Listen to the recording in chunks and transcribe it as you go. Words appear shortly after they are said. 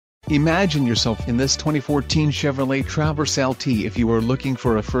Imagine yourself in this 2014 Chevrolet Traverse LT. If you are looking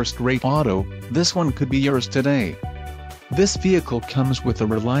for a first-rate auto, this one could be yours today. This vehicle comes with a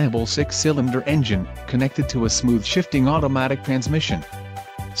reliable 6-cylinder engine, connected to a smooth shifting automatic transmission.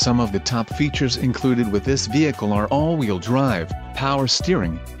 Some of the top features included with this vehicle are all-wheel drive, power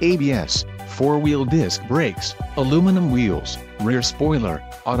steering, ABS, 4-wheel disc brakes, aluminum wheels, rear spoiler,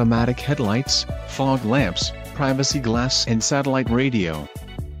 automatic headlights, fog lamps, privacy glass and satellite radio.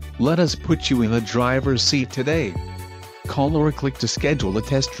 Let us put you in the driver's seat today. Call or click to schedule a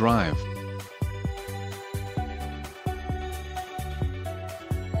test drive.